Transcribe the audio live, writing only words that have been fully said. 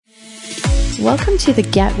Welcome to the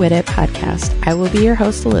Get With It podcast. I will be your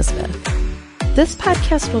host, Elizabeth. This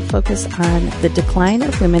podcast will focus on the decline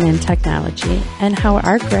of women in technology and how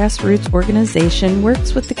our grassroots organization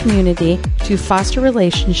works with the community to foster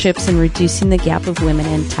relationships and reducing the gap of women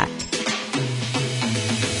in tech.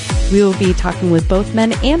 We will be talking with both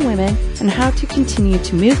men and women on how to continue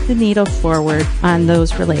to move the needle forward on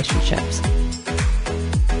those relationships.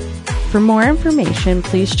 For more information,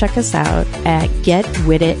 please check us out at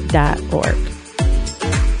getwithit.org.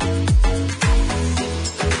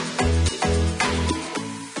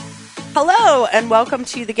 Hello, and welcome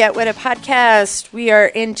to the Get With It podcast. We are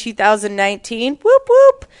in 2019. Whoop,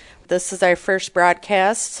 whoop. This is our first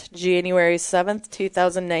broadcast, January 7th,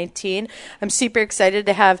 2019. I'm super excited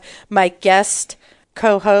to have my guest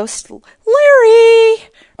co-host, Larry.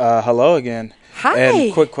 Hello again. Hi.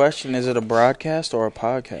 And quick question, is it a broadcast or a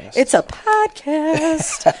podcast? It's a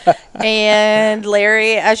podcast. And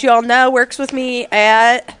Larry, as you all know, works with me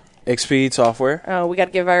at Xpeed Software. Oh, we got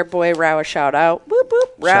to give our boy Rao a shout out. Whoop,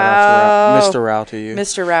 whoop. Rao. Shout out to Mr. Rao to you.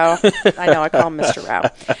 Mr. Rao. I know, I call him Mr. Rao.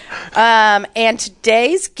 And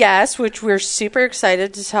today's guest, which we're super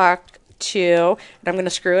excited to talk to, and I'm going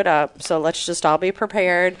to screw it up, so let's just all be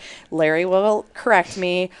prepared. Larry will correct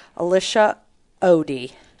me. Alicia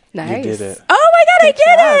Odie. Nice. You did it. Oh my God, I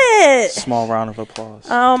did it! Small round of applause.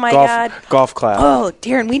 Oh my God. Golf clap. Oh,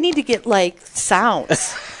 Darren, we need to get like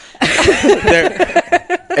sounds.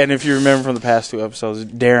 And if you remember from the past two episodes,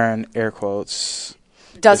 Darren, air quotes,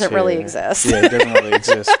 Doesn't really exist. Yeah, it doesn't really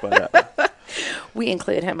exist, but we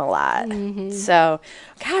include him a lot. Mm-hmm. So,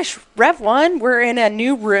 gosh, Rev 1, we're in a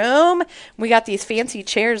new room. We got these fancy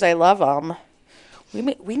chairs. I love them.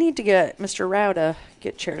 We need to get Mr. Rao to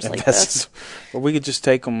get chairs like this. Well, we could just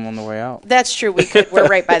take them on the way out. That's true. We could. We're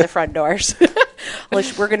right by the front doors.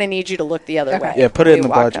 We're going to need you to look the other way. Yeah, put it in the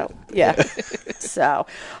budget. Out. Yeah. So,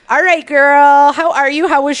 all right, girl. How are you?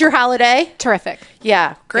 How was your holiday? Terrific.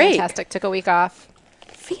 Yeah, great. Fantastic. Took a week off.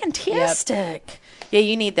 Fantastic. Yep. Yeah,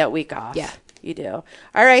 you need that week off. Yeah. You do. All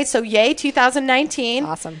right, so yay, 2019.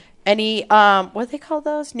 Awesome. Any, what do they call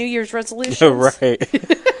those? New Year's resolutions? Right.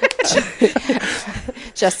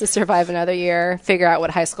 Just to survive another year, figure out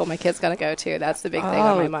what high school my kid's going to go to. That's the big thing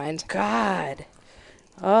on my mind. God.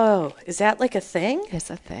 Oh, is that like a thing?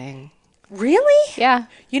 It's a thing. Really? Yeah.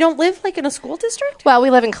 You don't live like in a school district? Well,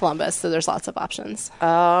 we live in Columbus, so there's lots of options.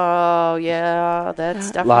 Oh, yeah,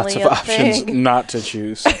 that's definitely lots of options thing. not to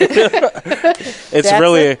choose. It's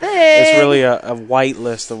really a white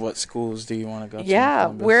list of what schools do you want to go to. Yeah,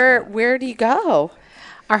 where do you go?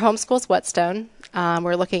 Our home school's Whetstone.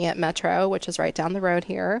 We're looking at Metro, which is right down the road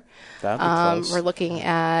here. That'd be close. We're looking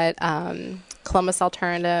at Columbus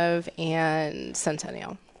Alternative and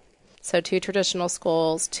Centennial. So 2 traditional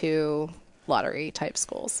schools, 2 lottery-type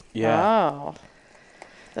schools. Yeah. Oh.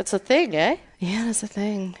 That's a thing, eh? Yeah, that's a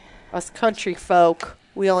thing. Us country folk,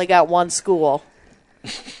 we only got one school.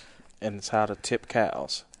 And it's how to tip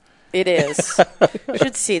cows. It is. You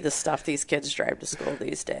should see the stuff these kids drive to school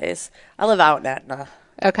these days. I live out in Etna.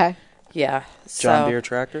 Okay. Yeah. John Deere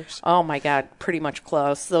tractors? Oh, my God. Pretty much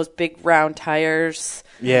close. Those big round tires.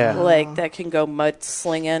 Yeah. Like, that can go mud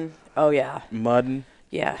slinging. Oh, yeah. Mudding?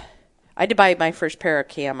 Yeah. I had to buy my first pair of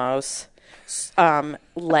camos.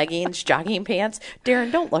 Leggings, jogging pants.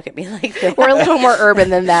 Darren, don't look at me like that. We're a little more urban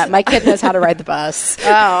than that. My kid knows how to ride the bus.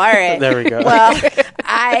 Oh, all right. There we go. Well,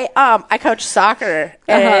 I coach soccer,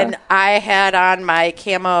 and I had on my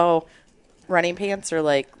camo running pants, or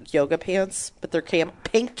like yoga pants, but they're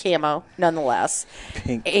pink camo nonetheless.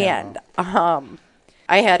 Pink camo. And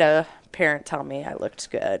I had a parent tell me I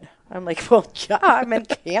looked good. I'm like, well, yeah, I'm in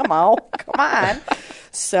camo. Come on.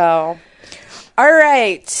 So, all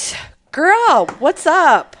right. Girl, what's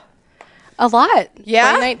up? A lot.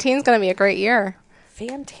 Yeah? 2019 is going to be a great year.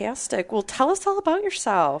 Fantastic. Well, tell us all about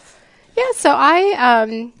yourself. Yeah, so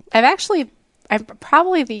I'm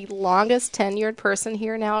probably the longest tenured person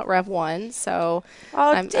here now at Rev 1, so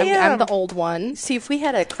I'm the old one. See, if we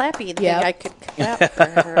had a clapping thing, Yep. I could clap for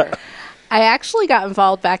her. I actually got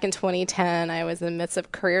involved back in 2010. I was in the midst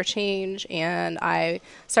of career change, and I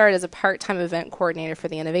started as a part-time event coordinator for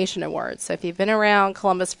the Innovation Awards. So if you've been around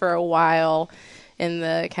Columbus for a while in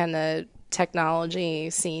the kind of technology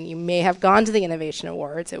scene, you may have gone to the Innovation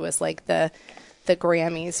Awards. It was like the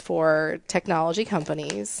Grammys for technology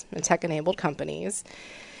companies and tech-enabled companies.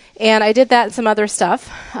 And I did that and some other stuff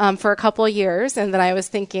for a couple of years, and then I was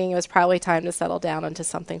thinking it was probably time to settle down into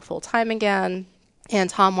something full-time again. And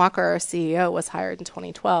Tom Walker, our CEO, was hired in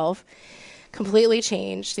 2012, completely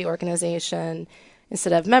changed the organization.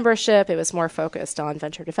 Instead of membership, it was more focused on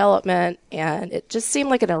venture development, and it just seemed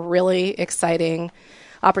like a really exciting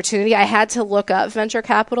opportunity. I had to look up venture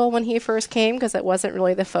capital when he first came because it wasn't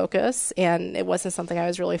really the focus and it wasn't something I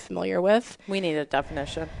was really familiar with. We need a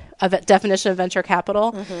definition. Definition of venture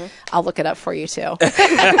capital? Mm-hmm. I'll look it up for you too.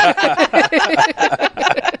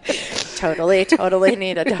 Totally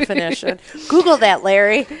need a definition. Google that,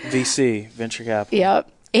 Larry. VC, venture capital.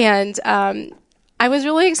 Yep. And I was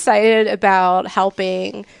really excited about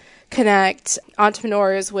helping connect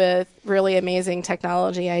entrepreneurs with really amazing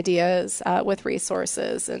technology ideas with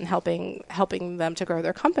resources and helping them to grow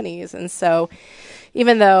their companies. And so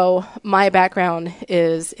even though my background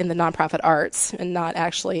is in the nonprofit arts and not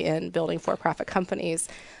actually in building for-profit companies,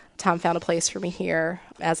 Tom found a place for me here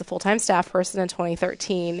as a full-time staff person in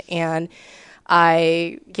 2013. And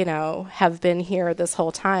I, have been here this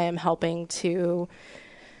whole time helping to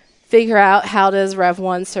figure out how does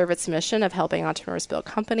Rev1 serve its mission of helping entrepreneurs build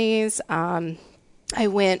companies. I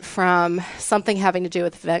went from something having to do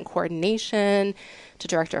with event coordination to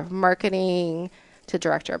director of marketing to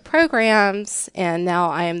director of programs, and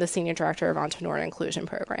now I am the senior director of entrepreneur and inclusion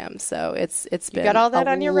programs. So it's been got all that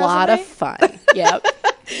on your lot resume? Of fun. Yep.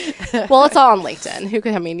 Well, it's all on LinkedIn. Who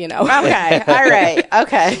could? Okay. All right.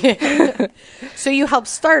 Okay. So you help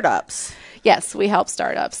startups. Yes, we help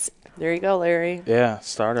startups. There you go, Larry. Yeah,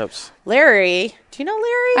 startups. Larry, do you know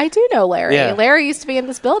Larry? I do know Larry. Yeah. Larry used to be in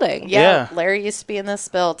this building. Yeah. Larry used to be in this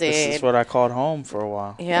building. This is what I called home for a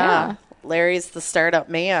while. Yeah. Larry's the startup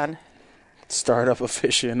man. Startup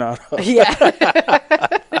aficionado. Yeah.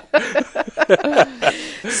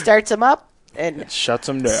 Starts him up and Shuts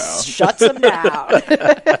them down. shuts him down.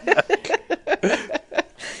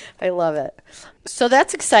 I love it. So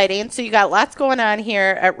that's exciting. So you got lots going on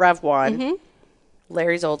here at Rev1. Mm-hmm.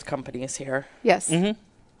 Larry's old company is here. Yes. Mm-hmm.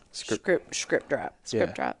 Script drop. Script drop.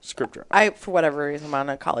 Script drop. I, for whatever reason, I'm on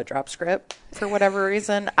a call it drop script. For whatever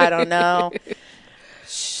reason, I don't know.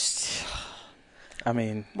 I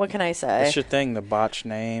mean, What can I say? that's your thing, the botch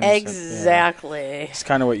names. Exactly. It's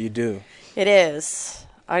kind of what you do. It is.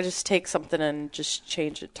 I just take something and just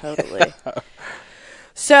change it totally.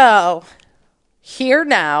 So, here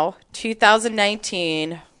now,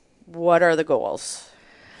 2019, what are the goals?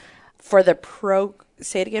 For the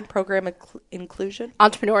say it again, program inclusion?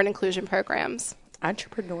 Entrepreneur and inclusion programs.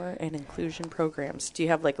 Entrepreneur and inclusion programs. Do you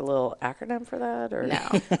have like a little acronym for that? Or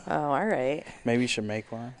No. Oh, all right. Maybe you should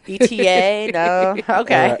make one. ETA? No.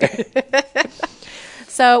 Okay.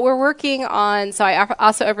 So we're working on, so I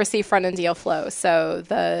also oversee front-end deal flow. So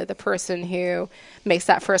the person who makes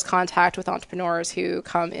that first contact with entrepreneurs who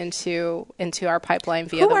come into our pipeline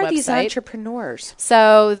via the website. Who are these entrepreneurs?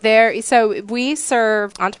 So we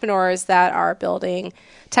serve entrepreneurs that are building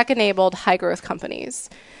tech-enabled high-growth companies.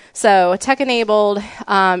 So tech-enabled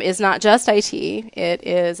is not just IT. It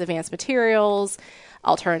is advanced materials,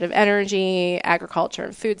 alternative energy, agriculture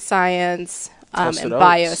and food science, and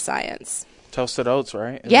bioscience. Toasted Oats,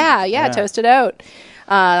 right? Yeah, Toasted Oat.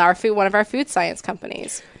 One of our food science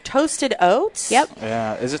companies. Toasted Oats? Yep.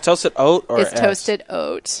 Yeah. Is it Toasted Oat or It's S? Toasted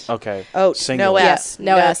Oat. Okay. Oat. Singular. No S. Yeah,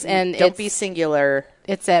 no S. And don't be singular.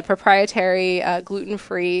 It's a proprietary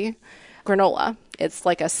gluten-free granola. It's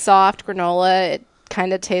like a soft granola. It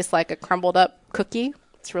kind of tastes like a crumbled up cookie.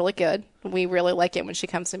 It's really good. We really like it when she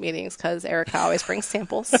comes to meetings because Erica always brings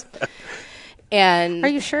samples. And Are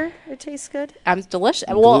you sure it tastes good? I'm delicious.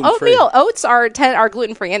 Well, oats are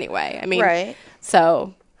gluten-free anyway. I mean, Right.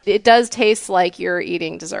 So it does taste like you're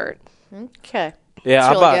eating dessert. Okay. Yeah,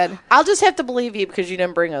 It's really good. I'll just have to believe you because you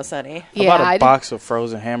didn't bring us any. I bought a box of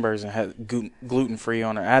frozen hamburgers and had gluten-free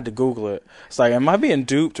on it. I had to Google it. It's like, am I being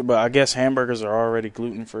duped? But I guess hamburgers are already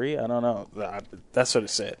gluten-free. I don't know. That's what it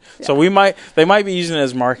said. Yeah. So they might be using it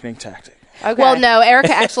as a marketing tactic. Okay. Well, no,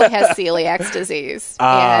 Erica actually has celiac disease,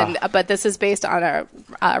 but this is based on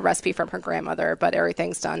a recipe from her grandmother. But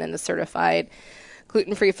everything's done in a certified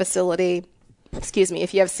gluten-free facility. Excuse me.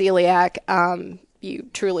 If you have celiac, you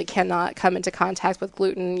truly cannot come into contact with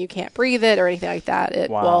gluten. You can't breathe it or anything like that.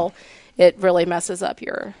 It really messes up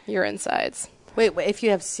your insides. Wait, if you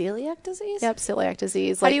have celiac disease? Yep, celiac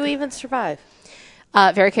disease. How do you even survive?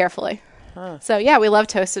 Very carefully. Huh. So, yeah, we love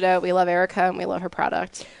Toasted Oat. We love Erica, and we love her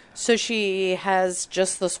product. So she has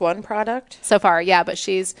just this one product? So far, yeah, but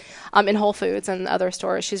she's in Whole Foods and other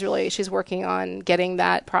stores. She's working on getting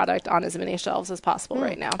that product on as many shelves as possible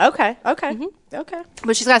right now. Okay. Okay.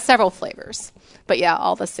 But she's got several flavors. But yeah,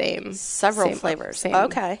 all the same. Several flavors.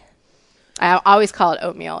 Okay. I always call it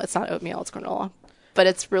oatmeal. It's not oatmeal, it's granola. But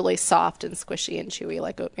it's really soft and squishy and chewy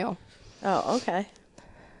like oatmeal. Oh, okay.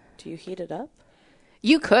 Do you heat it up?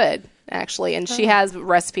 You could, actually. And she has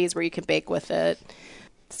recipes where you can bake with it.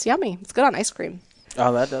 It's yummy. It's good on ice cream.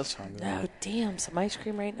 Oh, that does sound good. Oh, damn. Some ice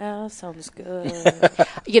cream right now. Sounds good.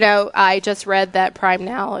 I just read that Prime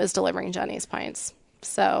Now is delivering Jenny's Pints.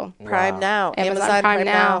 So Prime Now. Amazon Prime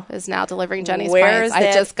Now is now delivering Jenny's Where Pints. is I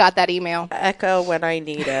that? just got that email. Echo when I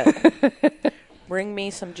need it. Bring me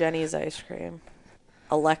some Jenny's ice cream.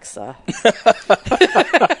 Alexa.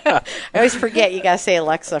 I always forget you got to say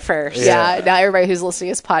Alexa first. Yeah, now everybody who's listening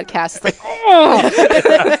to this podcast is like,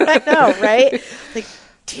 I know, right? Like,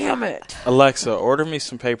 damn it. Alexa, order me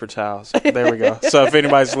some paper towels. There we go. So if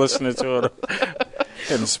anybody's listening to it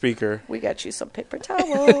in the speaker. We got you some paper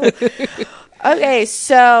towel. Okay,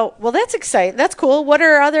 so, well, that's exciting. That's cool. What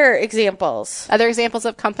are other examples? other examples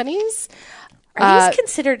of companies. Are these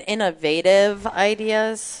considered innovative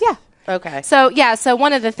ideas? Yeah. Okay. So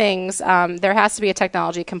one of the things, there has to be a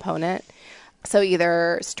technology component. So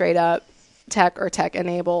either straight up tech or tech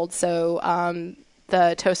enabled. So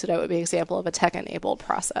the toasted oat would be an example of a tech enabled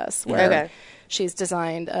process where she's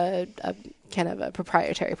designed a kind of a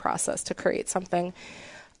proprietary process to create something.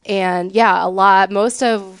 And most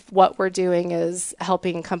of what we're doing is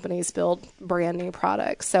helping companies build brand new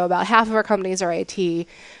products. So about half of our companies are IT,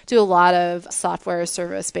 do a lot of software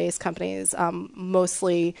service-based companies,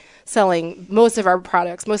 mostly selling most of our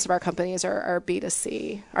products. Most of our companies are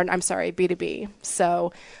B2C, B2B.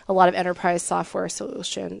 So a lot of enterprise software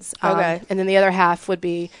solutions. And then the other half would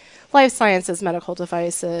be life sciences, medical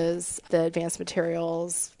devices, the advanced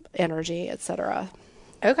materials, energy, et cetera.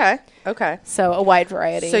 Okay. So a wide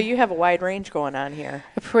variety. So you have a wide range going on here.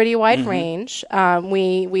 A pretty wide range.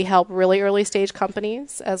 We help really early stage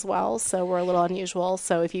companies as well, so we're a little unusual.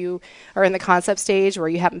 So if you are in the concept stage where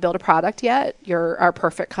you haven't built a product yet, you're our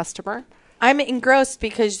perfect customer. I'm engrossed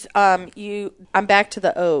because I'm back to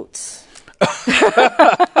the oats.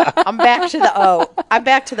 I'm back to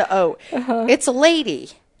the oat. It's a lady.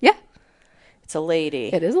 Yeah, It's a lady.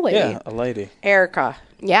 it is a lady. Yeah, a lady. Erica.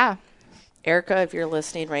 Yeah. Erica, if you're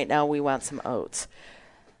listening right now, we want some oats.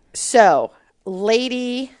 So,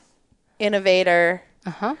 lady innovator.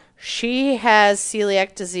 She has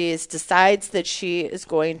celiac disease, decides that she is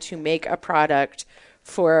going to make a product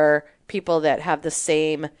for people that have the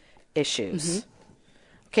same issues.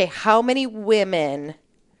 Okay, how many women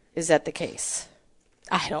is that the case?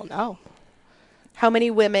 I don't know. How many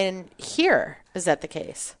women here is that the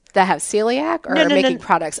case? That have celiac or No, making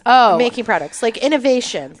products? Oh, Making products, like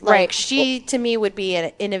innovation. Like Right. she, to me, would be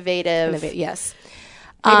an innovative. yes.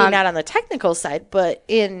 Maybe not on the technical side, but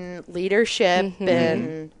in leadership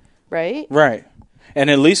and right. Right. And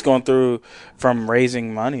at least going through from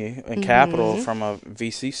raising money and capital from a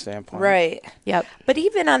VC standpoint. Right. Yep. But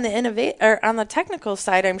even on the on the technical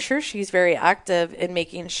side, I'm sure she's very active in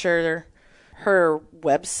making sure her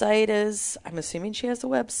website is. I'm assuming she has a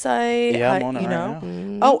website. Yeah, I'm on it right now.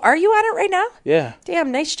 Oh, are you on it right now? Yeah.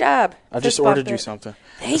 Damn, nice job. I just Fist bump ordered you it. something.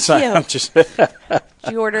 Thank So you. I'm just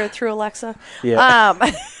Did you order it through Alexa? Yeah.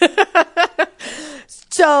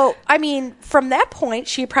 So, I mean, from that point,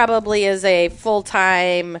 she probably is a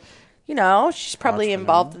full-time, she's probably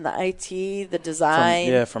involved in the IT, the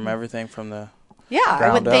design. from everything from the Yeah, I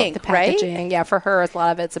ground would up. think, The packaging. Yeah, for her, a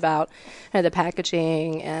lot of it's about the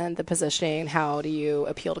packaging and the positioning. How do you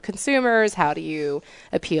appeal to consumers? How do you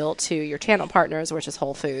appeal to your channel partners, which is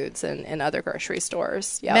Whole Foods and other grocery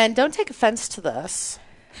stores? Yep. Men, don't take offense to this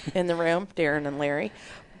in the room, Darren and Larry.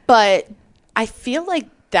 But I feel like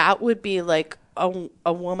that would be like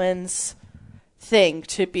a woman's thing,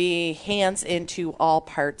 to be hands into all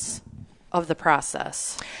parts of the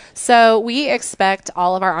process. So we expect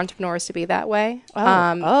all of our entrepreneurs to be that way.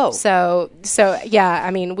 So yeah, I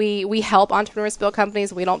mean, we help entrepreneurs build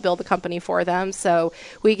companies. We don't build the company for them. So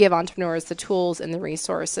we give entrepreneurs the tools and the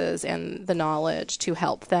resources and the knowledge to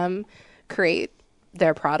help them create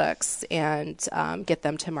their products and get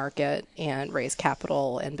them to market and raise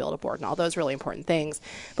capital and build a board and all those really important things.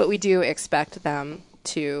 But we do expect them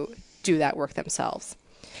to do that work themselves.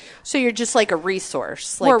 So you're just like a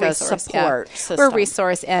resource, We're like a resource, support yeah. system. We're a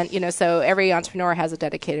resource, and so every entrepreneur has a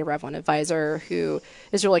dedicated Rev1 advisor who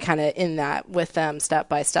is really kind of in that with them, step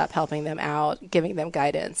by step, helping them out, giving them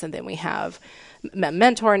guidance, and then we have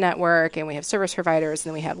mentor network, and we have service providers, and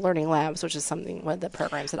then we have learning labs, which is one of the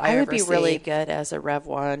programs that I would be oversee. really good as a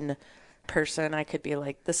Rev1 person. I could be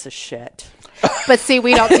like, this is shit. But see,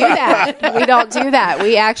 we don't do that. We don't do that.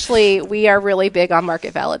 We are really big on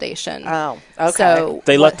market validation. Oh, Okay. So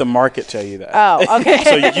They let the market tell you that. Oh, okay.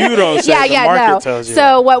 So you don't say the market tells you. So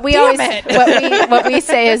that. what we what we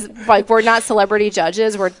say is, like, we're not celebrity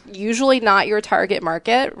judges. We're usually not your target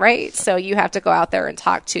market, right? So you have to go out there and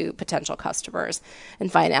talk to potential customers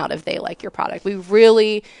and find out if they like your product. We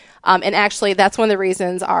really, and actually that's one of the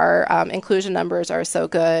reasons our inclusion numbers are so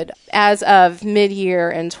good. As of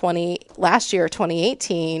mid-year in last year,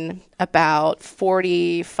 2018, about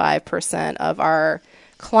 45% of our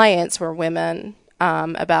clients were women.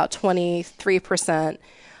 About 23%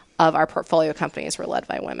 of our portfolio companies were led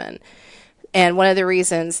by women. And one of the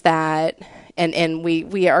reasons that, and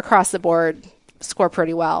we are across the board score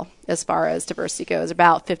pretty well as far as diversity goes,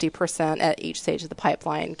 about 50% at each stage of the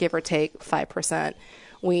pipeline, give or take 5%.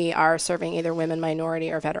 We are serving either women,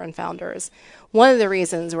 minority, or veteran founders. One of the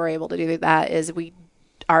reasons we're able to do that is we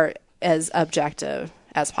are as objective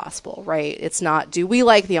as possible, right? It's not, do we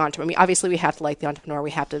like the entrepreneur? I mean, obviously we have to like the entrepreneur.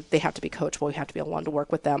 They have to be coachable. We have to be able to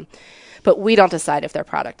work with them. But we don't decide if their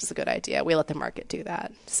product is a good idea. We let the market do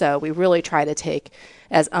that. So we really try to take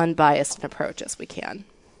as unbiased an approach as we can.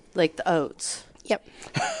 Like the oats. Yep.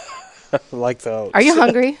 Like the oats. Are you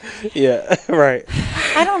hungry? Yeah, right.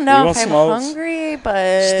 I don't know You if I'm want some oats? hungry,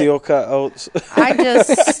 but Steel cut oats.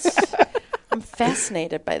 I'm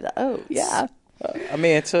fascinated by the oats. Yeah. I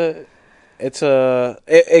mean,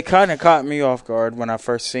 it kind of caught me off guard when I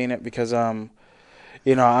first seen it because,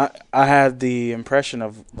 you know, I had the impression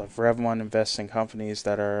of like Rev1 invests in companies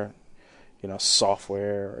that are, you know,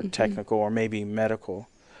 software or technical or maybe medical.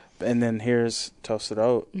 And then here's Toasted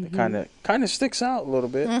Oat. It kind of sticks out a little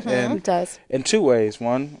bit. And It does. in two ways.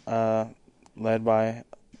 One, led by,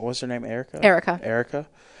 what's her name? Erica.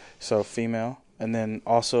 So female. And then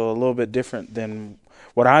also a little bit different than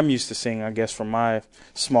what I'm used to seeing, I guess, from my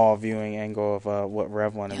small viewing angle of what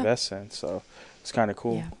Rev1 invests in. So it's kind of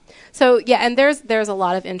cool. Yeah. So, yeah, and there's a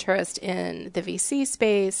lot of interest in the VC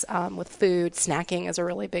space with food. Snacking is a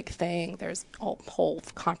really big thing. There's whole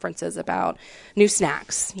conferences about new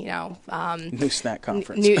snacks, you know. New snack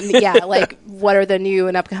conference. Like what are the new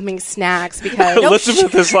and upcoming snacks? Because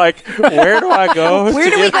Elizabeth is like, where do I go? Where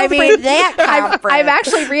do we go for that conference? I'm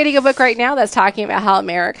actually reading a book right now that's talking about how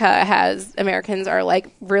Americans are like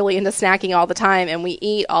really into snacking all the time, and we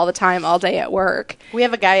eat all the time, all day at work. We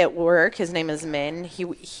have a guy at work. His name is Min. He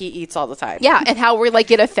eats all the time. Yeah, and how we're like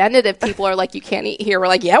get offended if people are like, you can't eat here. We're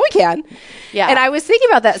like, yeah, we can. Yeah. And I was thinking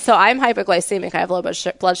about that. So I'm hypoglycemic. I have low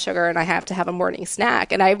blood sugar, and I have to have a morning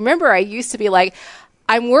snack. And I remember I used to be like,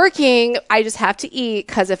 I'm working, I just have to eat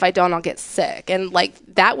because if I don't, I'll get sick. And like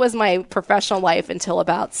that was my professional life until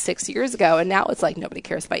about 6 years ago. And now it's like nobody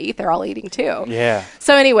cares if I eat; they're all eating too. Yeah.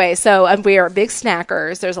 So anyway, we are big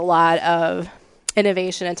snackers. There's a lot of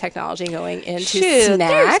innovation and technology going into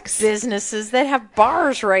snacks. There's businesses that have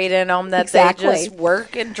bars right in them that they just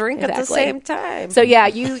work and drink at the same time. So yeah,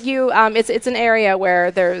 it's an area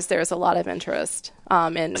where there's a lot of interest in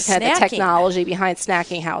kind of the technology behind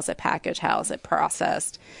snacking. How is it packaged? How is it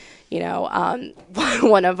processed? You know,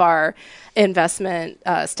 one of our investment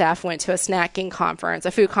staff went to a snacking conference,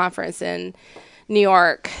 a food conference in New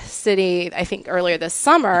York City, I think earlier this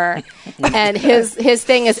summer, and his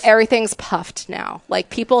thing is everything's puffed now. Like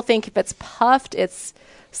people think if it's puffed, it's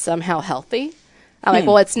somehow healthy. I'm like,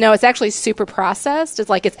 well, it's actually super processed. It's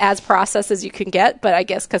like it's as processed as you can get, but I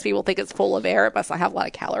guess because people think it's full of air, it must not have a lot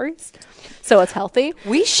of calories, so it's healthy.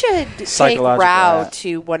 We should take Rao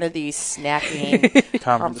to one of these snacking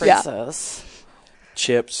conferences. Yeah.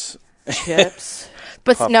 Chips.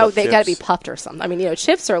 But Puffed no, up they chips. got to be puffed or something. I mean, you know,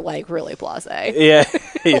 chips are like really blasé. Yeah.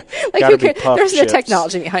 Like there's no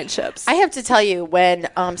technology behind chips. I have to tell you, when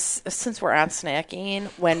since we're on snacking,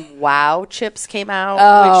 when Wow chips came out,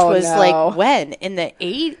 which was like when in the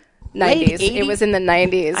 90s. It was in the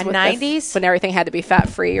 90s. 90s? When everything had to be fat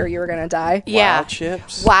free or you were going to die. Yeah. Wow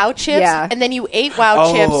chips. Wow chips. Yeah. And then you ate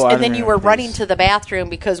Wow chips, and then you were running to the bathroom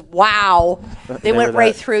because they went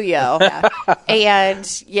right through you.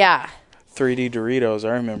 And yeah. 3D Doritos,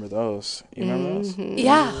 I remember those. You remember those?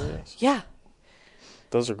 Yeah.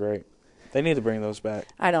 Those are great. They need to bring those back.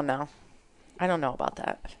 I don't know about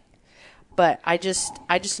that. But I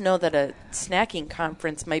just know that a snacking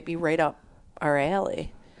conference might be right up our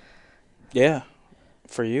alley. Yeah.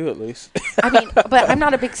 For you, at least. I mean, but I'm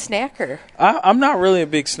not a big snacker. I'm not really a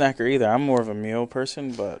big snacker either. I'm more of a meal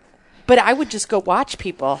person, but I would just go watch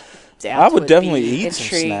people. I would definitely eat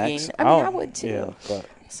some snacks. I mean, I would too. Yeah, but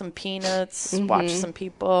some peanuts, watch some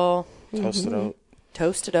people. Toasted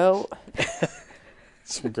oat.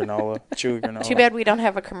 Some granola, chewy granola. Too bad we don't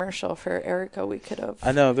have a commercial for Erica. We could have.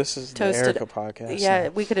 I know, this is toasted, the Erica podcast. Yeah,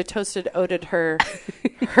 we could have toasted oated her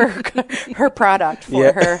product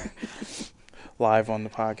for her. Live on the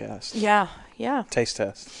podcast. Yeah. Yeah. taste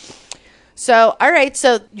test. So, all right.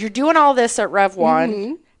 So you're doing all this at Rev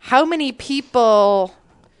One. How many people,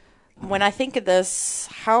 when I think of this,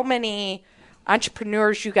 how many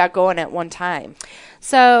entrepreneurs you got going at one time?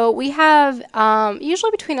 So we have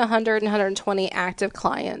usually between 100 and 120 active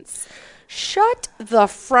clients. Shut the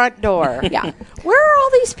front door. Yeah. Where are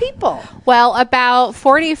all these people? Well, about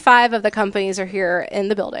 45 of the companies are here in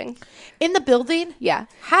the building. In the building? Yeah.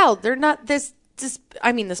 How? They're not this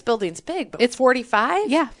I mean, this building's big, but it's 45?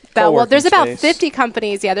 Yeah. Co-working There's about space. 50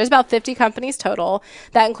 companies. Yeah, there's about 50 companies total.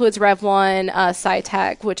 That includes Rev1,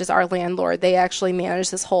 SciTech, which is our landlord. They actually manage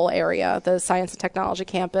this whole area, the Science and Technology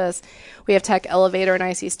campus. We have Tech Elevator and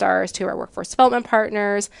IC Stars, two of our workforce development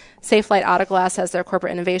partners. Safe Light Autoglass has their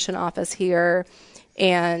corporate innovation office here.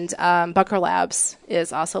 And Bunker Labs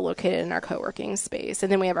is also located in our co-working space.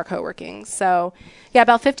 And then we have our co-working. So, yeah,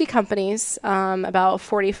 about 50 companies. About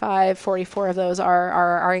 45, 44 of those are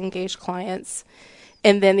our engaged clients.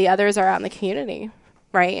 And then the others are out in the community,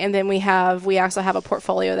 right? And then we also have a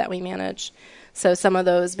portfolio that we manage. So some of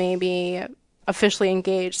those may be officially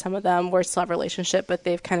engaged. Some of them we still have a relationship, but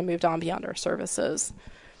they've kind of moved on beyond our services.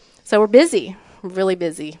 So we're busy. We're really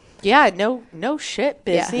busy. Yeah, no shit,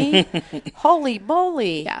 busy. Holy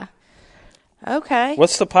moly. Yeah. Okay.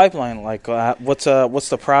 What's the pipeline like? What's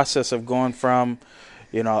the process of going from,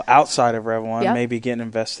 outside of Rev One, Yep. maybe getting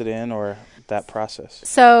invested in, or that process?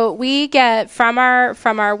 So we get from our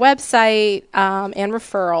website and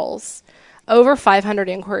referrals over 500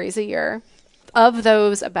 inquiries a year. Of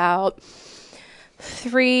those, about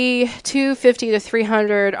 250 to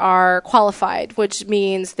 300 are qualified, which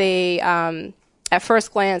means they, at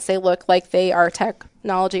first glance, they look like they are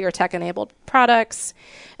technology or tech-enabled products,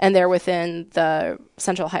 and they're within the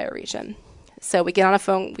Central Ohio region. So we get on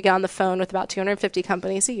the phone with about 250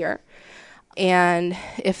 companies a year. And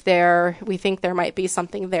if we think there might be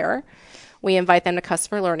something there, we invite them to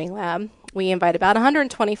Customer Learning Lab. We invite about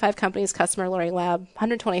 125 companies, Customer Learning Lab,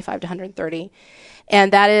 125 to 130.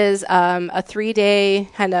 And that is a 3-day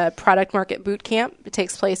kind of product market boot camp. It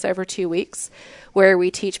takes place over 2 weeks, where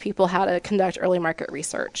we teach people how to conduct early market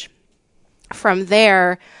research. From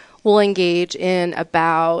there, we'll engage in and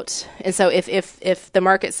so if the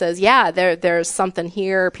market says, yeah, there's something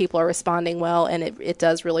here, people are responding well, and it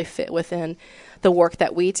does really fit within the work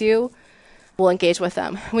that we do, we'll engage with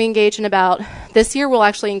them. We engage in this year we'll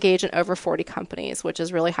actually engage in over 40 companies, which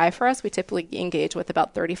is really high for us. We typically engage with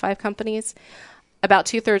about 35 companies. About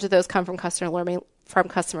 2/3 of those come from Customer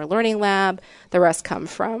Learning Lab. The rest come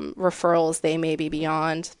from referrals. They may be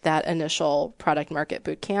beyond that initial product market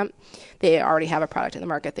boot camp. They already have a product in the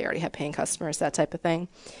market. They already have paying customers, that type of thing.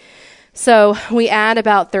 So we add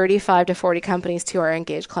about 35 to 40 companies to our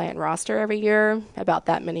engaged client roster every year. About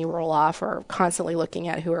that many roll off. We're constantly looking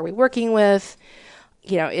at who are we working with.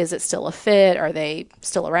 Is it still a fit? Are they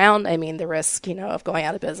still around? I mean, the risk, of going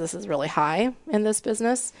out of business is really high in this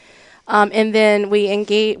business. And then we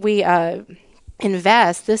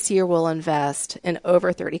invest. This year we'll invest in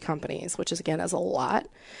over 30 companies, which is a lot.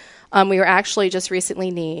 We were actually just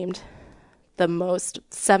recently named the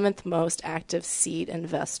 7th most active seed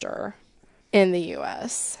investor in the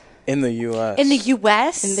U.S. In the U.S. In the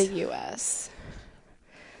U.S.? In the U.S.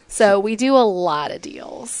 So we do a lot of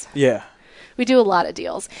deals. Yeah. We do a lot of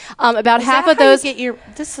deals. About Is half that of how those.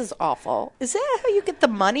 This is awful. Is that how you get the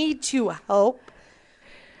money to help?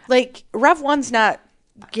 Like, Rev One's not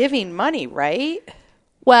giving money, right?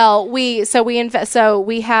 Well, we invest. So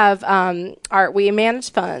we have we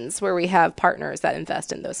manage funds where we have partners that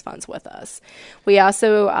invest in those funds with us. We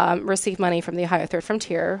also receive money from the Ohio Third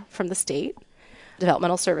Frontier, from the state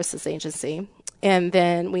Developmental Services Agency, and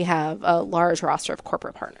then we have a large roster of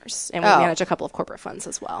corporate partners, and we manage a couple of corporate funds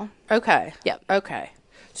as well. Okay. Yep. Okay.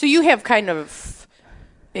 So you have kind of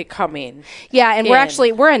it coming. Yeah, and we're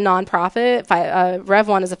a nonprofit. Rev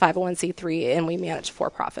One is a 501c3, and we manage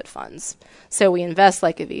for-profit funds. So we invest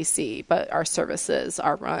like a VC, but our services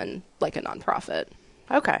are run like a nonprofit.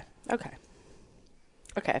 Okay.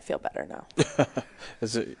 I feel better now.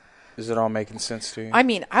 Is it all making sense to you? I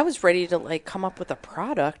mean, I was ready to come up with a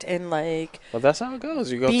product and Well, that's how it goes.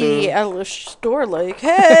 You go be through at a store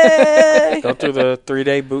hey. go through the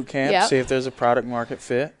 3-day boot camp, Yep. see if there's a product market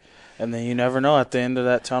fit. And then you never know. At the end of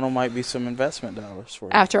that tunnel might be some investment dollars for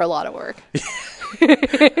you. After a lot of work.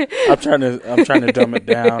 I'm trying to dumb it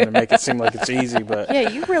down and make it seem like it's easy, but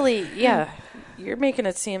you're making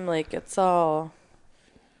it seem like it's all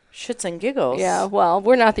shits and giggles. Yeah, well,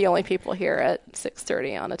 we're not the only people here at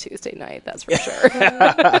 6:30 on a Tuesday night, that's for sure.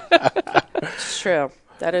 It's true.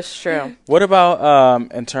 That is true. what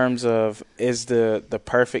about in terms of, is the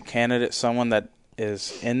perfect candidate someone that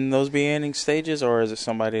is in those beginning stages, or is it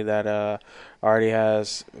somebody that already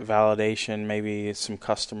has validation, maybe some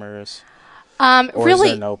customers? Or is Really,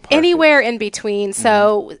 there no perfect? anywhere in between.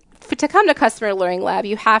 So to come to Customer Learning Lab,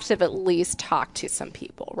 you have to have at least talked to some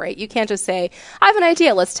people, right? You can't just say, I have an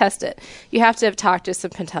idea, let's test it. You have to have talked to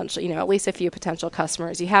some potential, at least a few potential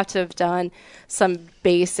customers. You have to have done some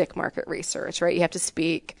basic market research, right? You have to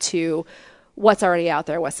speak to what's already out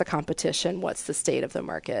there, what's the competition, what's the state of the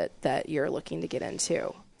market that you're looking to get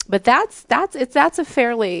into. But that's a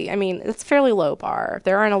fairly, it's a fairly low bar.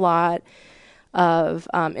 There aren't a lot of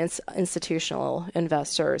institutional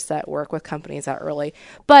investors that work with companies that early.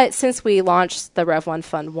 But since we launched the Rev1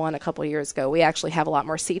 Fund 1 a couple of years ago, we actually have a lot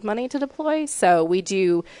more seed money to deploy. So we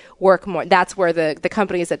do work more. That's where the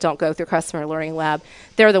companies that don't go through Customer Learning Lab,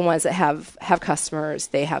 they're the ones that have customers,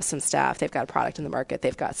 they have some staff, they've got a product in the market,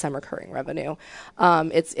 they've got some recurring revenue.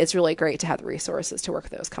 It's really great to have the resources to work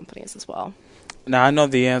with those companies as well. Now, I know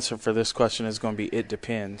the answer for this question is going to be it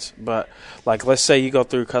depends. But, let's say you go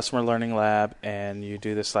through Customer Learning Lab and you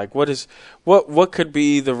do this. What could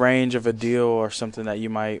be the range of a deal or something that you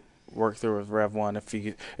might work through with Rev1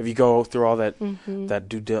 if you go through all that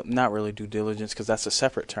not really due diligence, because that's a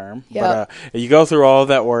separate term. Yep. But if you go through all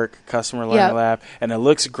that work, Customer Learning Lab, and it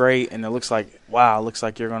looks great and it looks like, wow, it looks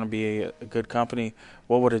like you're going to be a good company.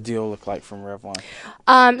 What would a deal look like from Rev1?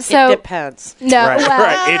 It depends. No,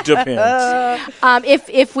 Right. It depends.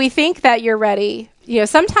 If we think that you're ready,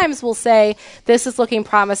 sometimes we'll say this is looking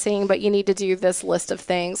promising, but you need to do this list of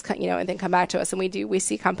things, and then come back to us. And we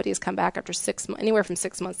see companies come back after anywhere from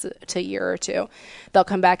 6 months to a year or two. They'll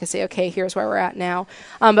come back and say, okay, here's where we're at now.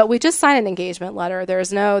 But we just signed an engagement letter.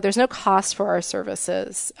 There's no cost for our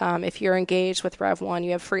services. If you're engaged with Rev1,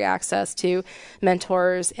 you have free access to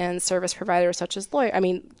mentors and service providers such as lawyers.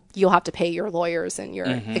 You'll have to pay your lawyers and your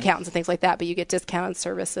accountants and things like that, but you get discounted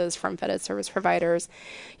services from vetted service providers.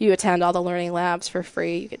 You attend all the learning labs for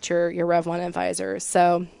free. You get your Rev1 advisors.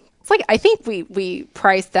 So it's I think we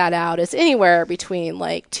priced that out as anywhere between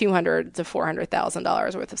 $200,000 to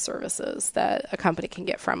 $400,000 worth of services that a company can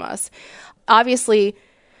get from us. Obviously,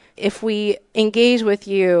 if we engage with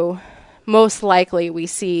you, most likely we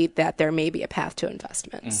see that there may be a path to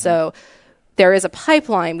investment. So there is a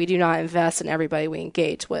pipeline. We do not invest in everybody we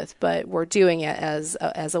engage with, but we're doing it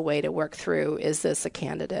as a way to work through, is this a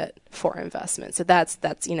candidate for investment? So that's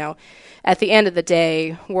at the end of the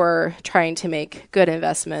day, we're trying to make good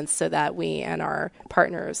investments so that we and our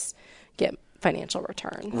partners get financial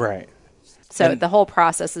return. Right. So the whole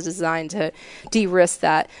process is designed to de-risk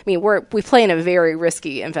that. We play in a very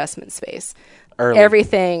risky investment space. Early.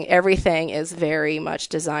 Everything is very much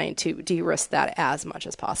designed to de-risk that as much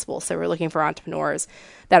as possible. So we're looking for entrepreneurs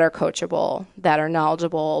that are coachable, that are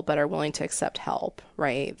knowledgeable, but are willing to accept help,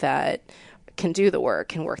 right? That can do the work,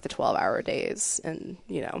 can work the 12-hour days, and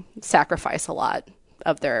sacrifice a lot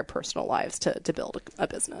of their personal lives to build a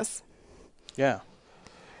business. Yeah.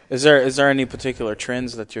 Is there any particular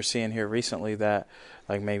trends that you're seeing here recently that,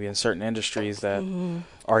 maybe in certain industries that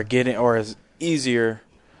are getting, or is easier?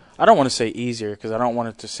 I don't want to say easier because I don't want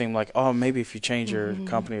it to seem like, maybe if you change your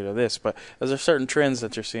company to this. But is there certain trends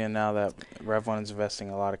that you're seeing now that Rev1 is investing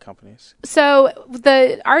in a lot of companies? So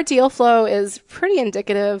our deal flow is pretty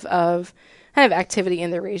indicative of kind of activity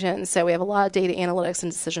in the region. So we have a lot of data analytics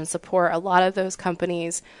and decision support. A lot of those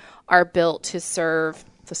companies are built to serve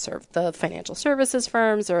the financial services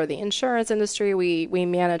firms or the insurance industry. We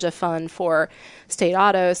manage a fund for state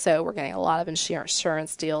auto, so we're getting a lot of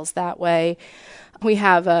insurance deals that way. We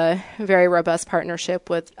have a very robust partnership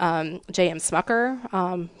with J.M.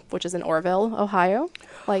 Smucker, which is in Orrville, Ohio.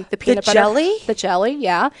 The peanut butter. Jelly? The jelly,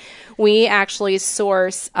 yeah. We actually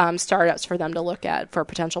source startups for them to look at for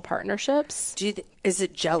potential partnerships. Is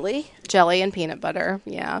it jelly? Jelly and peanut butter,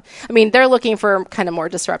 yeah. They're looking for kind of more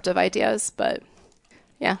disruptive ideas, but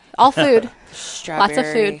yeah, all food. Lots of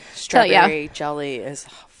food. Strawberry jelly is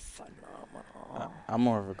phenomenal. I'm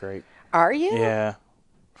more of a grape. Are you? Yeah.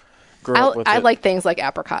 I like things like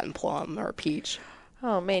apricot and plum or peach.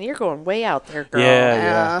 Oh man, you're going way out there, girl.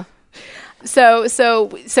 Yeah. So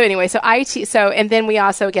anyway, and then we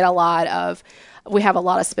also get we have a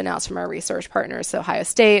lot of spin-outs from our research partners. So Ohio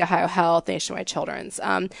State, Ohio Health, Nationwide Children's.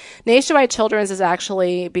 Nationwide Children's is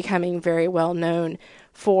actually becoming very well known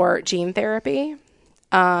for gene therapy.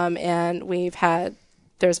 And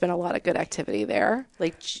there's been a lot of good activity there.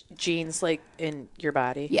 Genes in your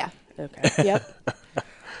body? Yeah. Okay. Yep.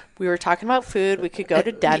 We were talking about food. We could go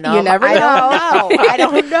to denim. You never know. I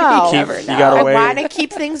don't know. You gotta I want to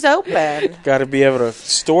keep things open. Got to be able to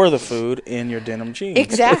store the food in your denim jeans.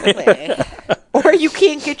 Exactly. Or you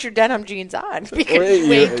can't get your denim jeans on because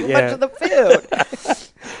you ate too much of the food.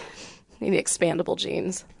 Maybe expandable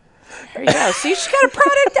jeans. There you go. See, she's got a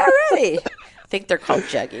product already. think they're called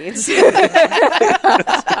jeggings.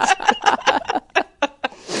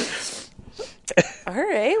 All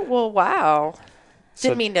right. Well, wow.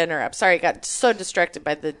 Didn't mean to interrupt. Sorry, I got so distracted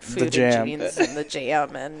by the food jam. and jeans and the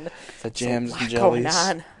jam and The jams and going jellies.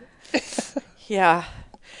 on. Yeah.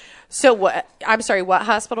 So what? I'm sorry. What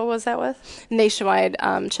hospital was that with? Nationwide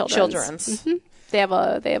Children's. Children's. Mhm. They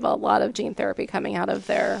have a lot of gene therapy coming out of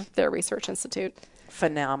their research institute.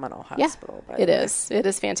 Phenomenal hospital. Yeah, it is. It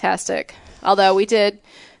is fantastic. Although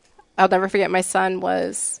I'll never forget. My son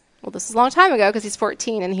was, well, this is a long time ago because he's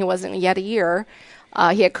 14 and he wasn't yet a year.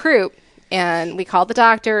 He had croup. And we called the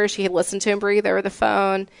doctor. She listened to him breathe over the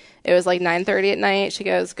phone. It was like 9:30 at night. She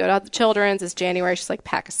goes, go to the Children's. It's January. She's like,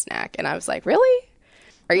 pack a snack. And I was like, really?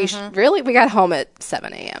 Are you really? We got home at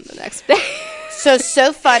 7 a.m. the next day.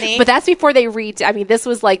 So funny. But that's before they this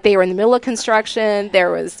was like they were in the middle of construction. There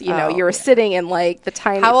was, you were sitting in like the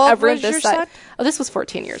tiny. How old was your son? Oh, this was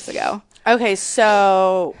 14 years ago. Okay,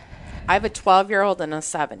 so I have a 12-year-old and a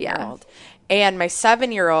 7-year-old. Yeah. And my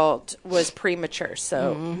 7-year-old was premature,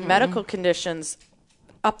 so medical conditions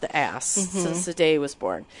up the ass since the day he was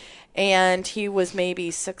born. And he was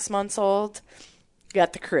maybe 6 months old,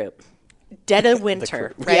 got the croup. Dead of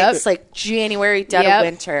winter, right? Yep. It's like January, dead of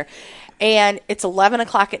winter. And it's 11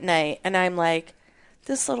 o'clock at night, and I'm like,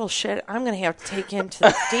 this little shit, I'm going to have to take him to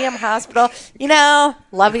the damn hospital. You know,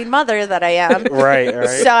 loving mother that I am. Right.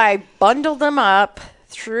 So I bundled him up,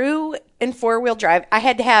 threw in four-wheel drive. I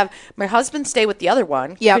had to have my husband stay with the other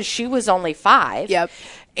one because she was only 5. Yep.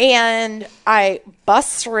 And I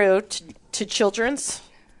bust through to Children's,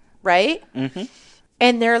 right? Mm-hmm.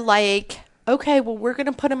 And they're like, okay, well, we're going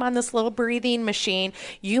to put him on this little breathing machine.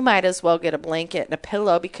 You might as well get a blanket and a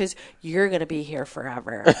pillow because you're going to be here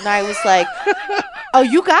forever. And I was like, oh,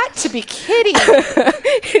 you got to be kidding.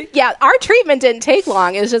 Yeah, our treatment didn't take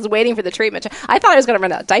long. It was just waiting for the treatment. I thought I was going to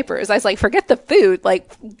run out of diapers. I was like, forget the food.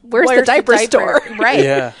 Like, where's the diaper store? Right.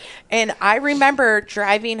 Yeah. And I remember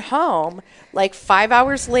driving home like 5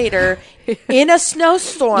 hours later in a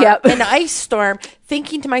snowstorm, an ice storm,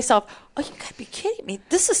 thinking to myself, oh, you gotta be kidding me.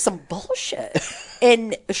 This is some bullshit.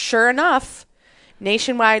 And sure enough,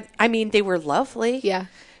 Nationwide, I mean, they were lovely. Yeah.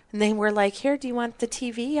 And they were like, here, do you want the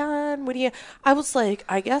TV on? What do you? I was like,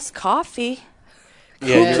 I guess coffee.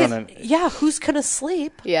 Yeah, who's gonna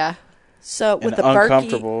sleep? Yeah. So with the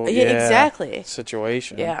uncomfortable, barky, exactly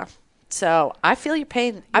situation. Yeah. So I feel your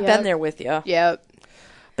pain. I've been there with you. Yep.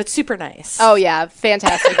 But super nice. Oh yeah,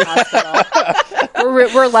 fantastic hospital.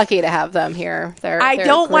 We're lucky to have them here. I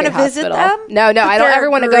don't want to visit them. No, I don't ever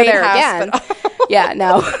want to go there again. Hospital. Yeah,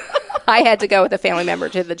 no. I had to go with a family member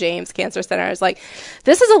to the James Cancer Center. I was like,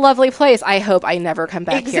 this is a lovely place. I hope I never come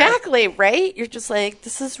back here. Exactly, right? You're just like,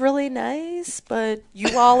 this is really nice, but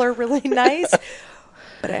you all are really nice.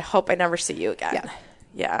 But I hope I never see you again.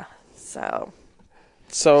 Yeah. So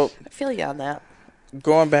I feel you on that.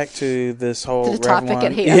 Going back to this whole to the topic Revlon,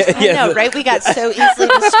 at hand. I know, right? We got so easily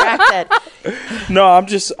distracted. No, I'm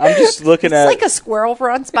just looking at like a squirrel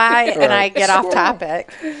runs by and I get off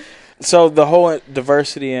topic. So the whole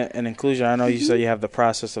diversity and inclusion, I know you said you have the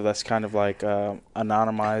process of that's kind of like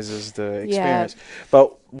anonymizes the experience. Yeah.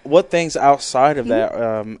 But what things outside of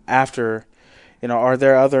that after, are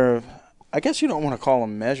there other, I guess you don't want to call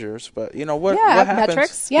them measures, but what happens?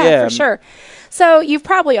 Metrics? Yeah, for sure. So you've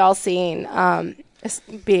probably all seen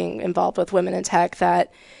being involved with women in tech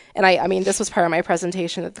that, and I mean, this was part of my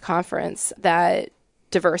presentation at the conference, that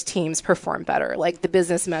diverse teams perform better. Like the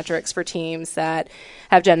business metrics for teams that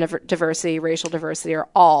have gender diversity, racial diversity are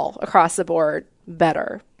all across the board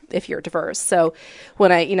better if you're diverse. So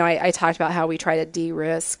when I talked about how we try to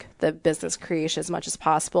de-risk the business creation as much as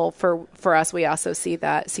possible, for us, we also see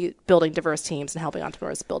building diverse teams and helping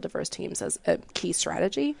entrepreneurs build diverse teams as a key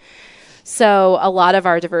strategy. So a lot of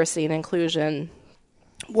our diversity and inclusion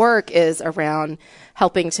work is around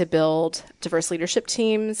helping to build diverse leadership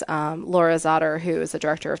teams. Laura Zotter, who is the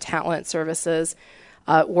director of talent services,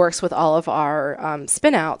 works with all of our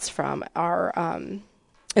spin-outs from our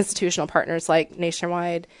institutional partners like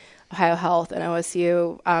Nationwide, Ohio Health, and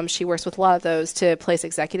OSU. She works with a lot of those to place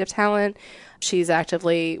executive talent. She's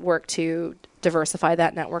actively worked to diversify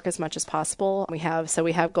that network as much as possible. We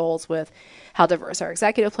have goals with how diverse our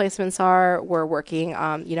executive placements are. We're working,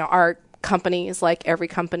 our companies, like every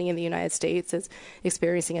company in the United States, is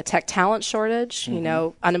experiencing a tech talent shortage.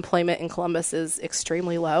 Mm-hmm. Unemployment in Columbus is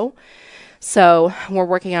extremely low. So we're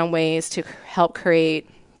working on ways to help create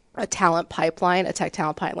a talent pipeline, a tech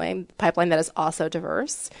talent pipeline that is also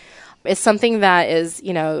diverse. It's something that is,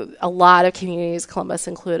 a lot of communities, Columbus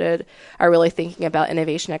included, are really thinking about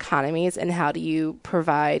innovation economies and how do you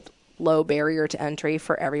provide low barrier to entry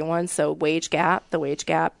for everyone. So the wage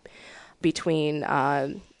gap between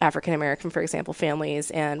African American, for example,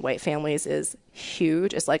 families and white families is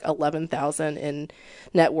huge. It's like 11,000 in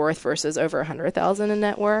net worth versus over 100,000 in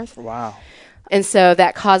net worth. Wow. And so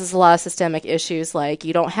that causes a lot of systemic issues, like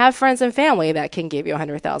you don't have friends and family that can give you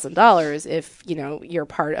 $100,000 if, you know, you're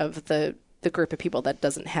part of the group of people that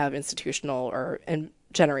doesn't have institutional or and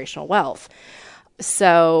generational wealth.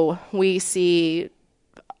 So we see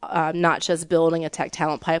not just building a tech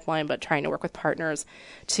talent pipeline, but trying to work with partners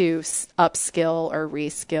to upskill or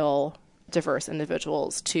reskill diverse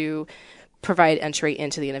individuals to provide entry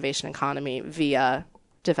into the innovation economy via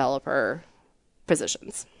developer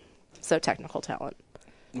positions. So technical talent.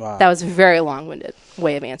 Wow. That was a very long-winded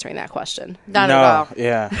way of answering that question. Not at all.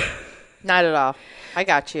 Yeah. Not at all. I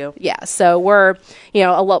got you. Yeah. So we're, you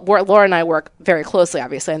know, Laura and I work very closely,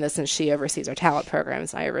 obviously, on this, and she oversees our talent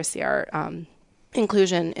programs. I oversee our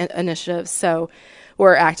inclusion initiatives. So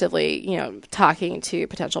we're actively, you know, talking to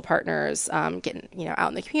potential partners, getting, you know, out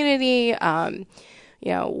in the community.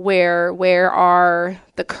 You know, where are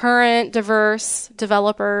the current diverse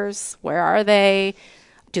developers? Where are they?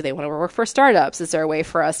 Do they want to work for startups? Is there a way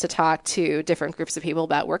for us to talk to different groups of people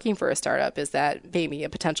about working for a startup? Is that maybe a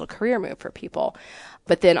potential career move for people?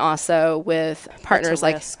 But then also with partners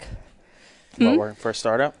like... risk. What, working for a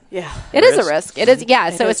startup? Yeah. It is a risk. It is, yeah.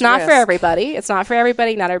 So is it's not for risk. everybody. It's not for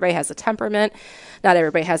everybody. Not everybody has the temperament. Not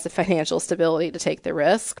everybody has the financial stability to take the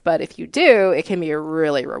risk. But if you do, it can be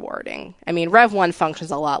really rewarding. I mean, Rev1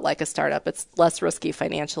 functions a lot like a startup. It's less risky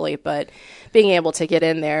financially, but being able to get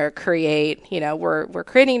in there, create, you know, we're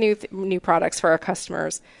creating new products for our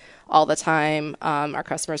customers all the time. Our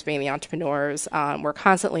customers being the entrepreneurs. We're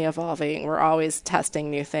constantly evolving. We're always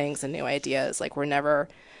testing new things and new ideas. Like we're never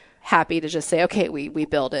happy to just say, okay, we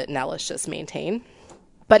build it, now let's just maintain.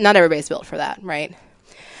 But not everybody's built for that, right?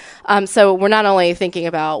 So we're not only thinking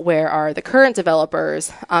about where are the current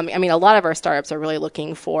developers. I mean, a lot of our startups are really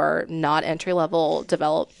looking for not entry-level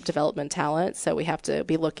development talent. So we have to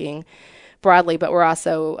be looking broadly, but we're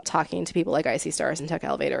also talking to people like IC Stars and Tech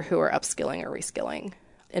Elevator who are upskilling or reskilling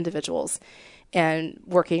individuals and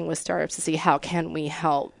working with startups to see how can we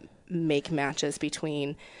help make matches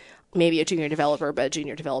between maybe a junior developer, but a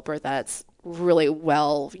junior developer that's really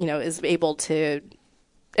well, you know, is able to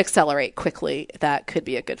accelerate quickly. That could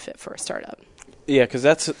be a good fit for a startup. Yeah, because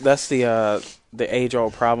that's the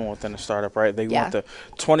age-old problem within a startup, right? They want the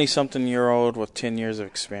 20-something-year-old with 10 years of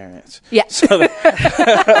experience. Yeah. So Yep.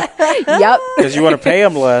 because you want to pay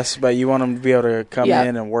them less, but you want them to be able to come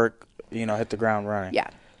in and work, you know, hit the ground running. Yeah.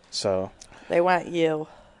 So They want you.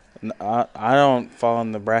 I don't fall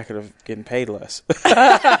in the bracket of getting paid less.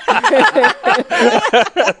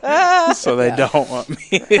 So they don't want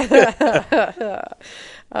me.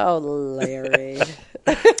 Oh, Larry.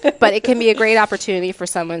 But it can be a great opportunity for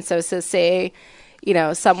someone. So say, you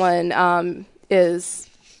know, someone is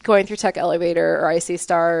going through Tech Elevator or IC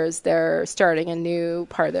Stars, they're starting a new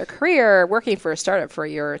part of their career, working for a startup for a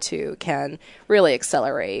year or two can really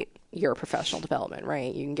accelerate your professional development,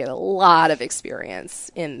 right? You can get a lot of experience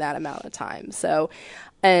in that amount of time. So,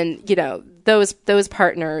 and you know, those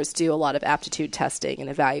partners do a lot of aptitude testing and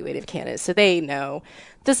evaluative candidates. So they know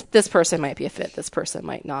this person might be a fit, this person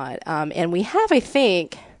might not. And we have, I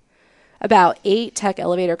think, about 8 Tech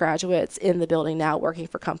Elevator graduates in the building now working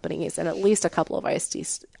for companies, and at least a couple of IC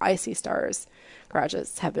Stars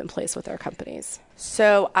graduates have been placed with our companies.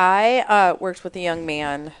 So I worked with a young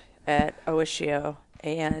man at OSU,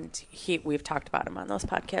 and we've talked about him on those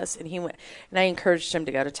podcasts, and he went, and I encouraged him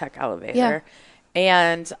to go to Tech Elevator,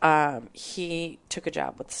 and he took a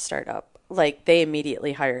job with the startup. Like, they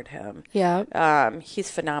immediately hired him. Yeah. He's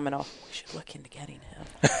phenomenal. We should look into getting him.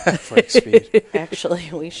 Flight speed. Actually,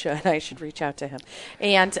 we should. I should reach out to him.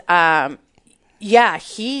 And,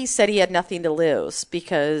 he said he had nothing to lose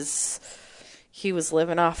because he was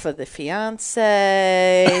living off of the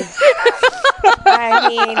fiance. I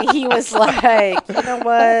mean, he was like, you know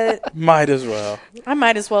what? Might as well. I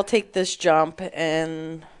might as well take this jump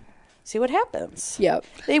and see what happens. Yep.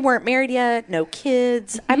 They weren't married yet, no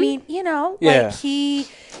kids. I mean, you know, Yeah. like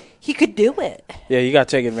he could do it. Yeah, you got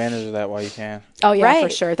to take advantage of that while you can. Oh yeah, for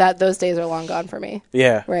Right. sure. Those days are long gone for me.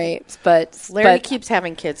 Yeah. Right. But Larry but keeps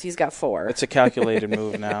having kids. He's got 4. It's a calculated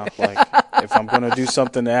move now. Like, if I'm going to do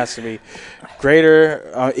something that has to be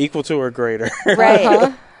greater, equal to or greater.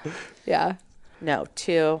 Right. yeah. No,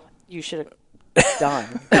 2. You should have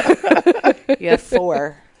done. You have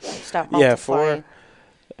 4. Stop multiplying. Yeah, 4.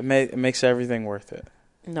 It makes everything worth it.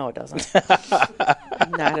 No, it doesn't.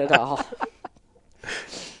 Not at all.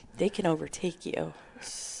 They can overtake you. Yeah,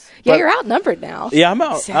 But- you're outnumbered now. Yeah, I'm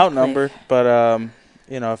Exactly. outnumbered, but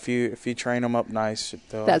you know, if you train them up nice,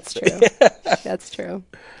 they'll, That's true. That's true.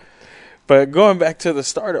 But going back to the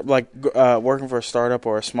startup, like working for a startup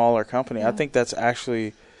or a smaller company, I think that's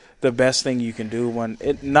actually the best thing you can do when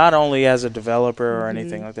it, not only as a developer or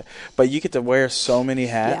anything like that, but you get to wear so many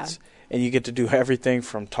hats. And you get to do everything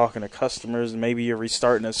from talking to customers. Maybe you're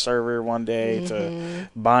restarting a server one day to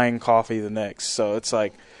buying coffee the next. So it's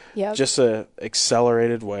like just a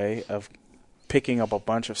accelerated way of picking up a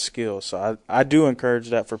bunch of skills. So I do encourage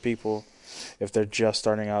that for people if they're just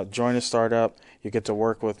starting out. Join a startup. You get to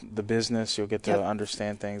work with the business. You'll get to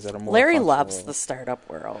understand things that are more Larry functional. loves the startup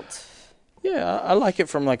world. Yeah, I like it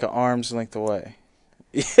from like an arm's length away.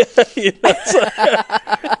 You know,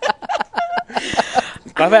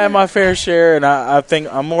 I've had my fair share, and I think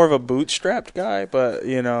I'm more of a bootstrapped guy, but,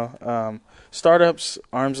 you know, startups,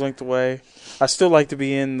 arm's length away. I still like to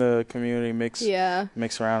be in the community, mix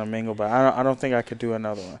around and mingle, but I don't think I could do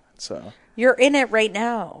another one. So You're in it right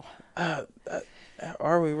now.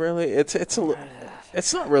 are we really? It's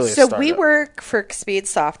not really a So startup. we work for Speed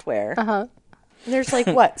Software. And there's like,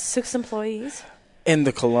 what, 6 employees? In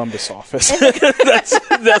the Columbus office.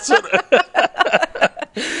 That's what...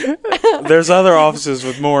 There's other offices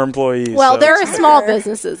with more employees. Well, so there are small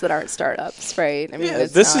businesses that aren't startups, right? I mean,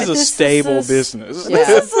 it's this not- is a stable business. This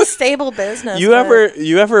is a stable business. You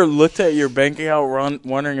ever looked at your bank account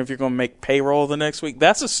wondering if you're going to make payroll the next week?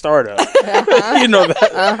 That's a startup. You know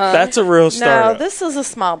that's a real No, startup. this is a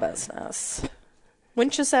small business.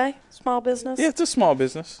 Wouldn't you say? Small business? Yeah, it's a small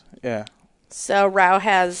business. Yeah. So Rao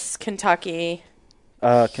has Kentucky,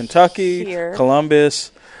 Kentucky, Here.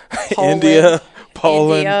 Columbus, Poland, India,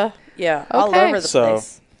 Poland. India. Yeah, all Okay. over the So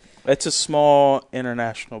place. it's a small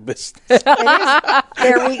international business.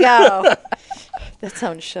 There we go. That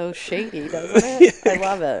sounds so shady, doesn't it? I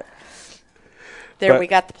love it. There, But- we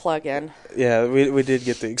got the plug in. Yeah, we did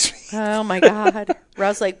get the experience. Oh, my God.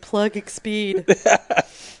 Rao's like, plug Speed.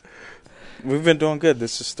 We've been doing good.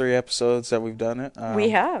 This is 3 episodes that we've done it. We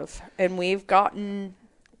have. And we've gotten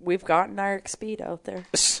our Speed out there.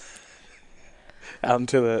 Out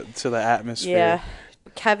into the atmosphere. Yeah.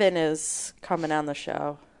 Kevin is coming on the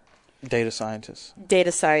show. Data scientist.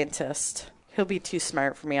 Data scientist. He'll be too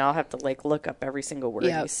smart for me. I'll have to look up every single word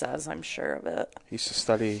Yep. he says. I'm sure of it. He used to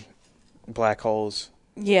study black holes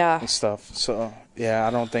Yeah. and stuff. So yeah, I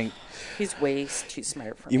don't think He's way too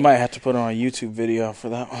smart for me. you might have to put on a YouTube video for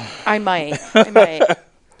that one. I might.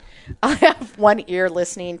 I have one ear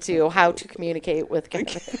listening to how to communicate with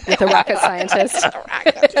Kevin. with a rocket scientist.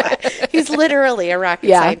 He's literally a rocket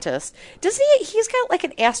Yeah. scientist. Doesn't he? He's got like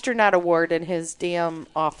an astronaut award in his damn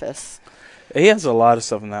office. He has a lot of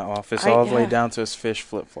stuff in that office, all the way yeah. down to his fish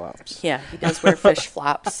flip flops. Yeah, he does wear fish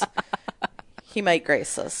flops. He might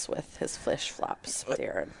grace us with his fish flops,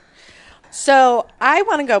 Darren. So I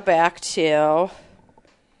want to go back to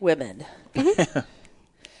women.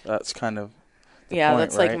 That's kind of Yeah, point,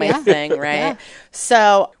 that's like right? my thing, right? Yeah.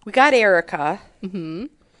 So we got Erica. Mm-hmm.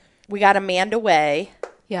 We got Amanda Way.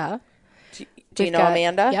 Yeah. Do you We've know got-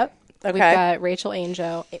 Amanda? Yep. Okay. We've got Rachel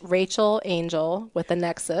Angel with the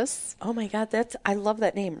Nexus. Oh my God, I love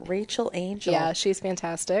that name, Rachel Angel. Yeah, she's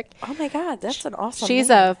fantastic. Oh my God, that's an awesome. She's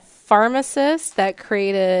name. a pharmacist that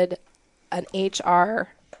created an HR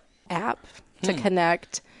app to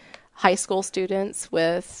connect high school students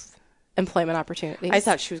with employment opportunities. I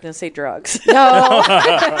thought she was going to say drugs. No.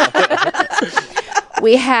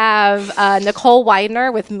 We have Nicole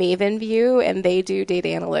Widener with Maven View, and they do data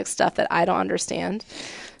analytics stuff that I don't understand.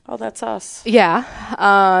 Oh, that's us. Yeah.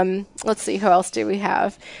 Let's see. Who else do we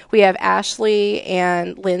have? We have Ashley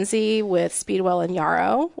and Lindsay with Speedwell and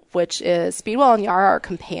Yarrow, which is Speedwell and Yarrow are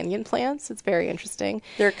companion plants. It's very interesting.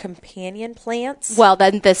 They're companion plants. Well,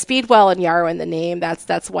 then the Speedwell and Yarrow in the name,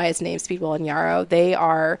 that's why it's named Speedwell and Yarrow. They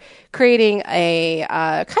are creating a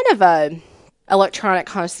kind of a electronic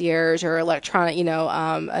concierge or electronic,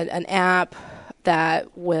 an app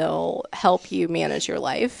that will help you manage your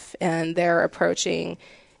life. And they're approaching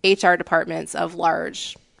HR departments of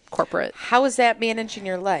large corporate. How is that managing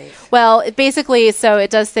your life? Well, it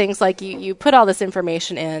does things like you put all this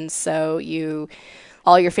information in, so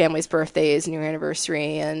all your family's birthdays and your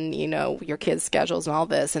anniversary and, your kids' schedules and all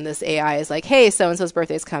this. And this AI is like, hey, so-and-so's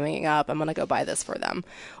birthday is coming up. I'm going to go buy this for them.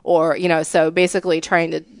 Or, so basically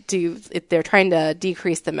they're trying to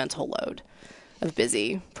decrease the mental load of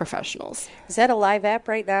busy professionals. Is that a live app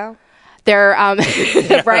right now? They're,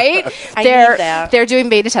 right? I need that. They're doing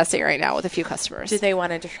beta testing right now with a few customers. Do they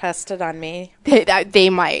want to test it on me?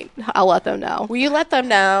 They might. I'll let them know. Will you let them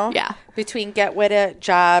know? Yeah. Between Get With It,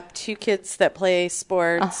 job, 2 kids that play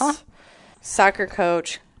sports, soccer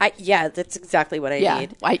coach. That's exactly what I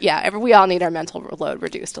need. We all need our mental load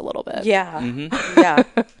reduced a little bit. Yeah. Yeah.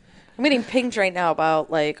 I'm getting pinged right now about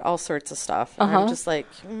like all sorts of stuff. And I'm just like,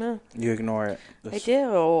 meh. You ignore it. I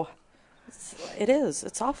do.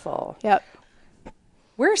 It's awful. Yep.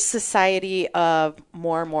 We're a society of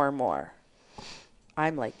more.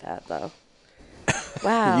 I'm like that, though.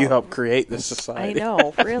 Wow. You helped create this I society.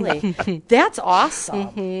 know, really. That's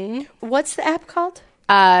awesome. What's the app called?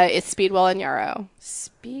 It's Speedwell and Yarrow.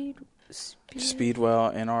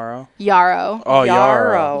 Speedwell, NRO. Yarrow. Oh,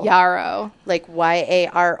 Yarrow. Yarrow. Like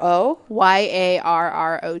YARO?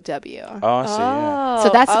 YARROW. Oh, I see. Yeah. So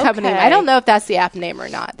that's the company name. okay. I don't know if that's the app name or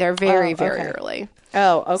not. They're very, Oh, very okay. early.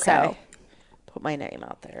 Oh, okay. So- Put my name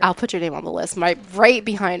out there. I'll put your name on the list, right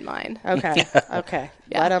behind mine. Okay. Okay.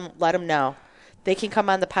 Yeah. Let them know. They can come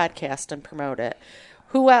on the podcast and promote it.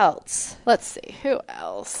 Who else? Let's see. Who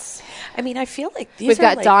else? I mean, I feel like these We've are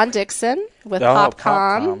got like, Don Dixon with Oh,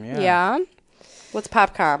 Popcom. Popcom, yeah. What's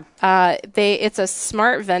Popcom? It's a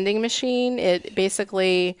smart vending machine. It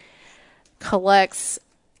basically collects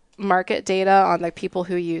market data on the people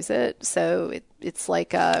who use it. So it's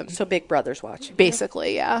like So Big Brother's watching.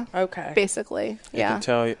 basically, yeah. Okay. Basically, It yeah.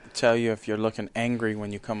 can tell you if you're looking angry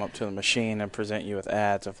when you come up to the machine and present you with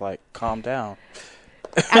ads of like, calm down.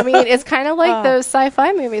 I mean, it's kind of like those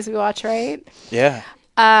sci-fi movies we watch, right? Yeah.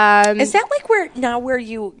 Is that like where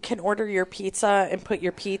you can order your pizza and put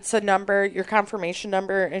your pizza number, your confirmation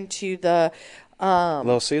number into the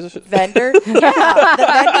Little Caesars. vendor? Yeah, the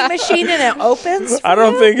vending machine, and it opens. I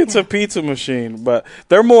don't think it's a pizza machine, but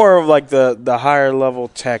they're more of like the higher level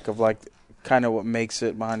tech of like kind of what makes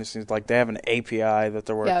it behind the scenes. Like they have an API that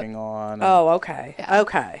they're working on. Oh, okay. Yeah.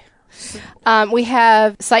 Okay. We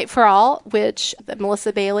have Site for All, which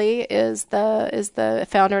Melissa Bailey is the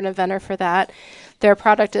founder and inventor for that. Their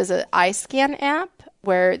product is an eye scan app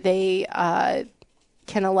where they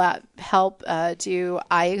can help do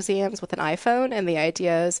eye exams with an iPhone. And the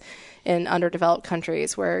idea is in underdeveloped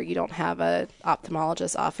countries where you don't have an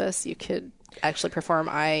ophthalmologist office, you could actually perform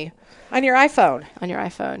eye On your iPhone. on your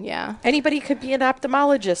iPhone. Yeah. Anybody could be an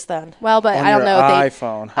ophthalmologist then. Well, but On I don't your know if they.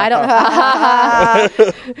 iPhone. I don't.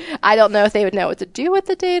 I don't know if they would know what to do with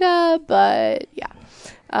the data, but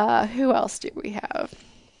yeah. Who else do we have?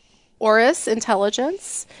 Oris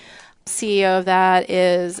Intelligence. CEO of that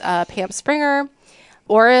is Pam Springer.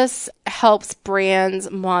 Oris helps brands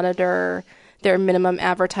monitor their minimum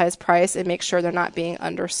advertised price and make sure they're not being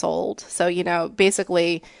undersold. So,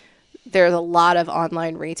 basically, there's a lot of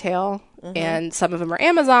online retail, and some of them are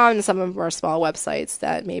Amazon, and some of them are small websites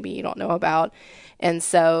that maybe you don't know about. And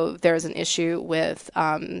so there's an issue with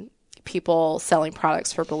people selling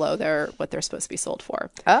products for below what they're supposed to be sold for.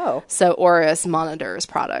 Oh. So Oris monitors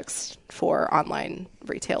products for online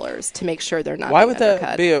retailers to make sure they're not Why being would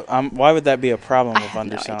that undercut. why would that be a problem with have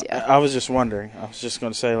no undersound? idea. I was just wondering. I was just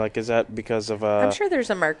going to say, like, is that because of I'm sure there's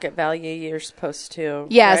a market value you're supposed to.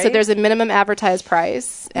 Yeah, so right? there's a minimum advertised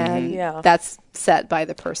price, and Yeah. that's set by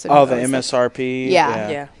the person. oh, who the owns it. MSRP?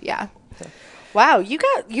 Yeah. Yeah. Wow, you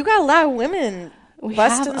got a lot of women We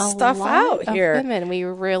busting have a stuff lot out of here. women. We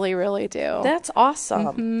really, really do. That's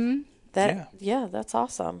awesome. That's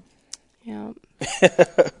awesome. Yeah.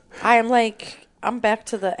 I'm back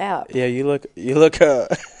to the app. Yeah, you look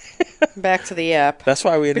Back to the app. that's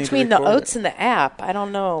why we need Between to the record oats it. and the app, I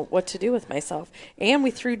don't know what to do with myself. And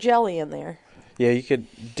we threw jelly in there. Yeah, you could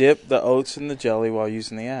dip the oats in the jelly while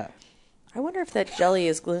using the app. I wonder if that jelly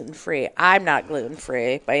is gluten-free. I'm not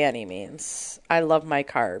gluten-free by any means. I love my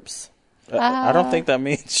carbs. I don't think that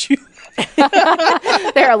means you.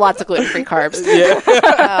 There are lots of gluten-free carbs.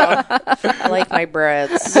 I like my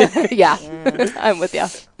breads. Yeah. I'm with you.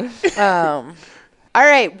 All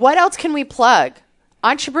right, what else can we plug?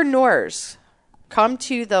 Entrepreneurs, come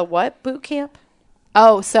to the what boot camp?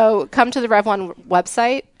 Oh, so come to the Rev1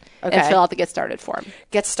 website and Okay. fill out the Get Started form.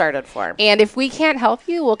 Get started form. And if we can't help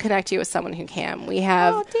you, we'll connect you with someone who can. We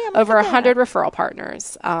have Oh, damn, over look at 100 referral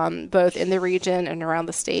partners, both in the region and around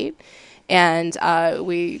the state. And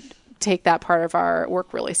we take that part of our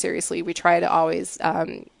work really seriously. We try to always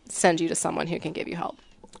send you to someone who can give you help.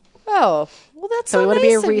 Oh, well, that's So we want to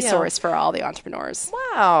nice be a of you. resource for all the entrepreneurs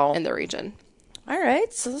Wow. in the region. All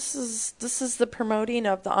right, so this is the promoting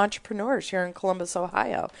of the entrepreneurs here in Columbus,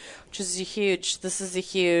 Ohio, which is a huge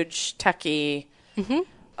techie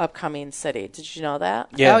upcoming city. Did you know that?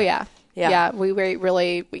 Yeah. Oh, yeah. Yeah. Yeah, we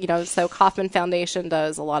really, so Kauffman Foundation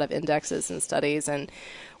does a lot of indexes and studies, and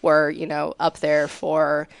we're, up there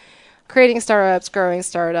for creating startups, growing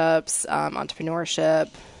startups, entrepreneurship,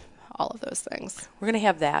 all of those things. We're going to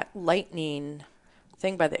have that lightning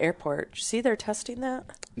thing by the airport. Did you see they're testing that?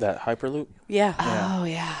 That Hyperloop. Yeah. Oh,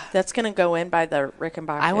 yeah. That's going to go in by the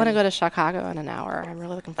Rickenbacker. I want to go to Chicago in an hour. I'm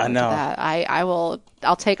really looking forward to know. that.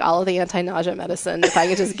 I'll take all of the anti-nausea medicine if I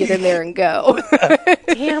can just get in there and go.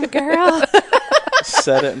 Damn, girl.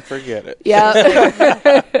 Set it and forget it. Yeah.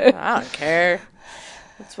 I don't care.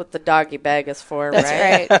 That's what the doggy bag is for, That's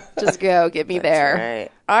right? right. Just go. Get me there.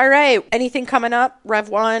 Right. All right. Anything coming up, Rev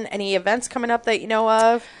 1? Any events coming up that you know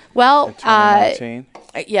of? Well, 2019.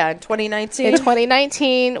 Yeah, in 2019. in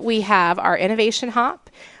 2019, we have our Innovation Hop,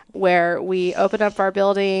 where we open up our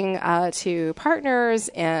building to partners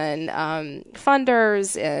and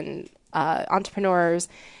funders and entrepreneurs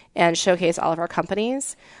and showcase all of our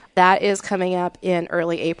companies. That is coming up in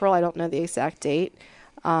early April. I don't know the exact date.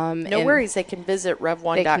 No worries. They can visit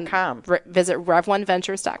rev1.com. Visit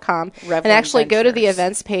rev1ventures.com. Rev1 and actually go to the Ventures.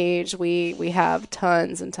 events page. We have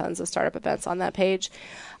tons and tons of startup events on that page.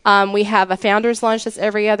 We have a founders lunch that's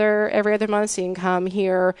every other month, so you can come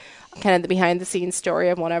hear kind of the behind the scenes story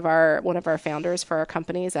of one of our founders for our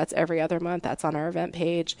companies. That's every other month. That's on our event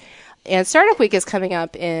page. And Startup Week is coming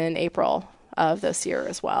up in April of this year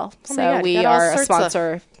as well. Oh my So God, we got all are a sorts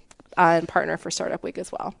sponsor and partner for Startup Week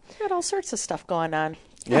as well. Got all sorts of stuff going on.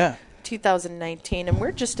 Yeah. 2019, and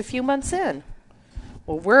we're just a few months in.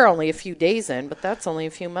 Well, we're only a few days in, but that's only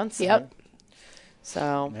a few months in.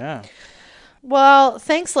 So, Yeah. well,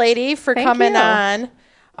 thanks, lady, for Thank coming you. on.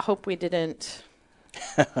 I hope we didn't.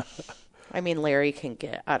 I mean, Larry can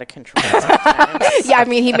get out of control sometimes. Yeah, I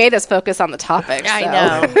mean, he made us focus on the topic. I so.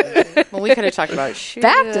 know. Well, we could have talked about shoes.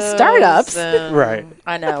 Back to startups. Right.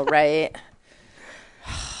 I know, right?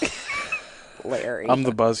 Larry. I'm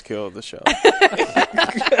the buzzkill of the show.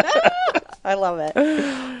 I love it.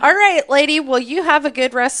 All right, lady. Well, you have a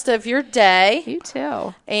good rest of your day. You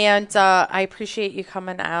too. And I appreciate you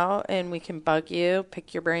coming out, and we can bug you,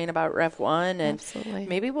 pick your brain about Rev 1, and Absolutely.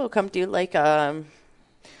 maybe we'll come do like a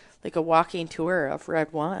walking tour of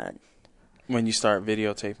Rev 1. When you start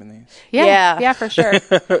videotaping these. Yeah, Yeah. for sure.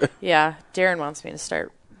 Yeah, Darren wants me to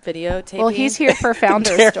start videotaping. Well, he's here for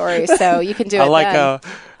founder story, so you can do it. I like then. how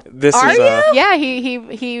this Are is you? Yeah,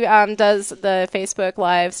 he does the Facebook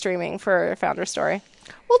live streaming for Founder Story.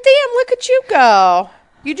 Well, damn, look at you go.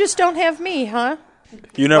 You just don't have me, huh?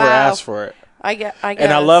 you never Wow. asked for it. I guess.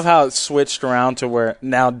 And I love how it switched around to where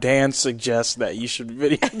now Dan suggests that you should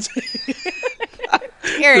videotape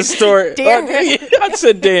the story. I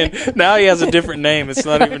said Dan. Now he has a different name. It's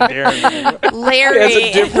not even Darren anymore. Larry. He has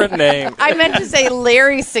a different name. I meant to say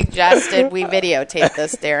Larry suggested we videotape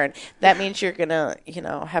this, Darren. That means you're going to,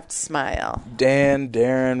 have to smile. Dan,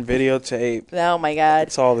 Darren, videotape. Oh, my God.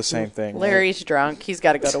 It's all the same thing. right? Larry's drunk. He's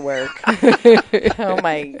got to go to work. Oh,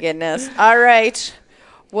 my goodness. All right.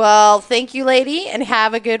 Well, thank you, lady, and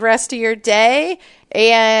have a good rest of your day.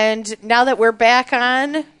 And now that we're back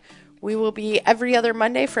on, we will be every other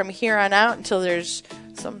Monday from here on out until there's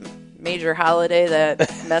some major holiday that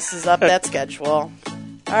messes up that schedule.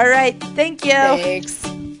 All right. Thank you. Thanks.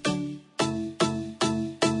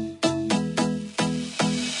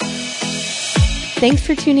 Thanks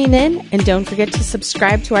for tuning in, and don't forget to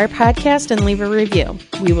subscribe to our podcast and leave a review.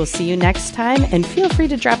 We will see you next time, and feel free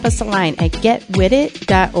to drop us a line at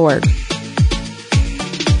getwithit.org.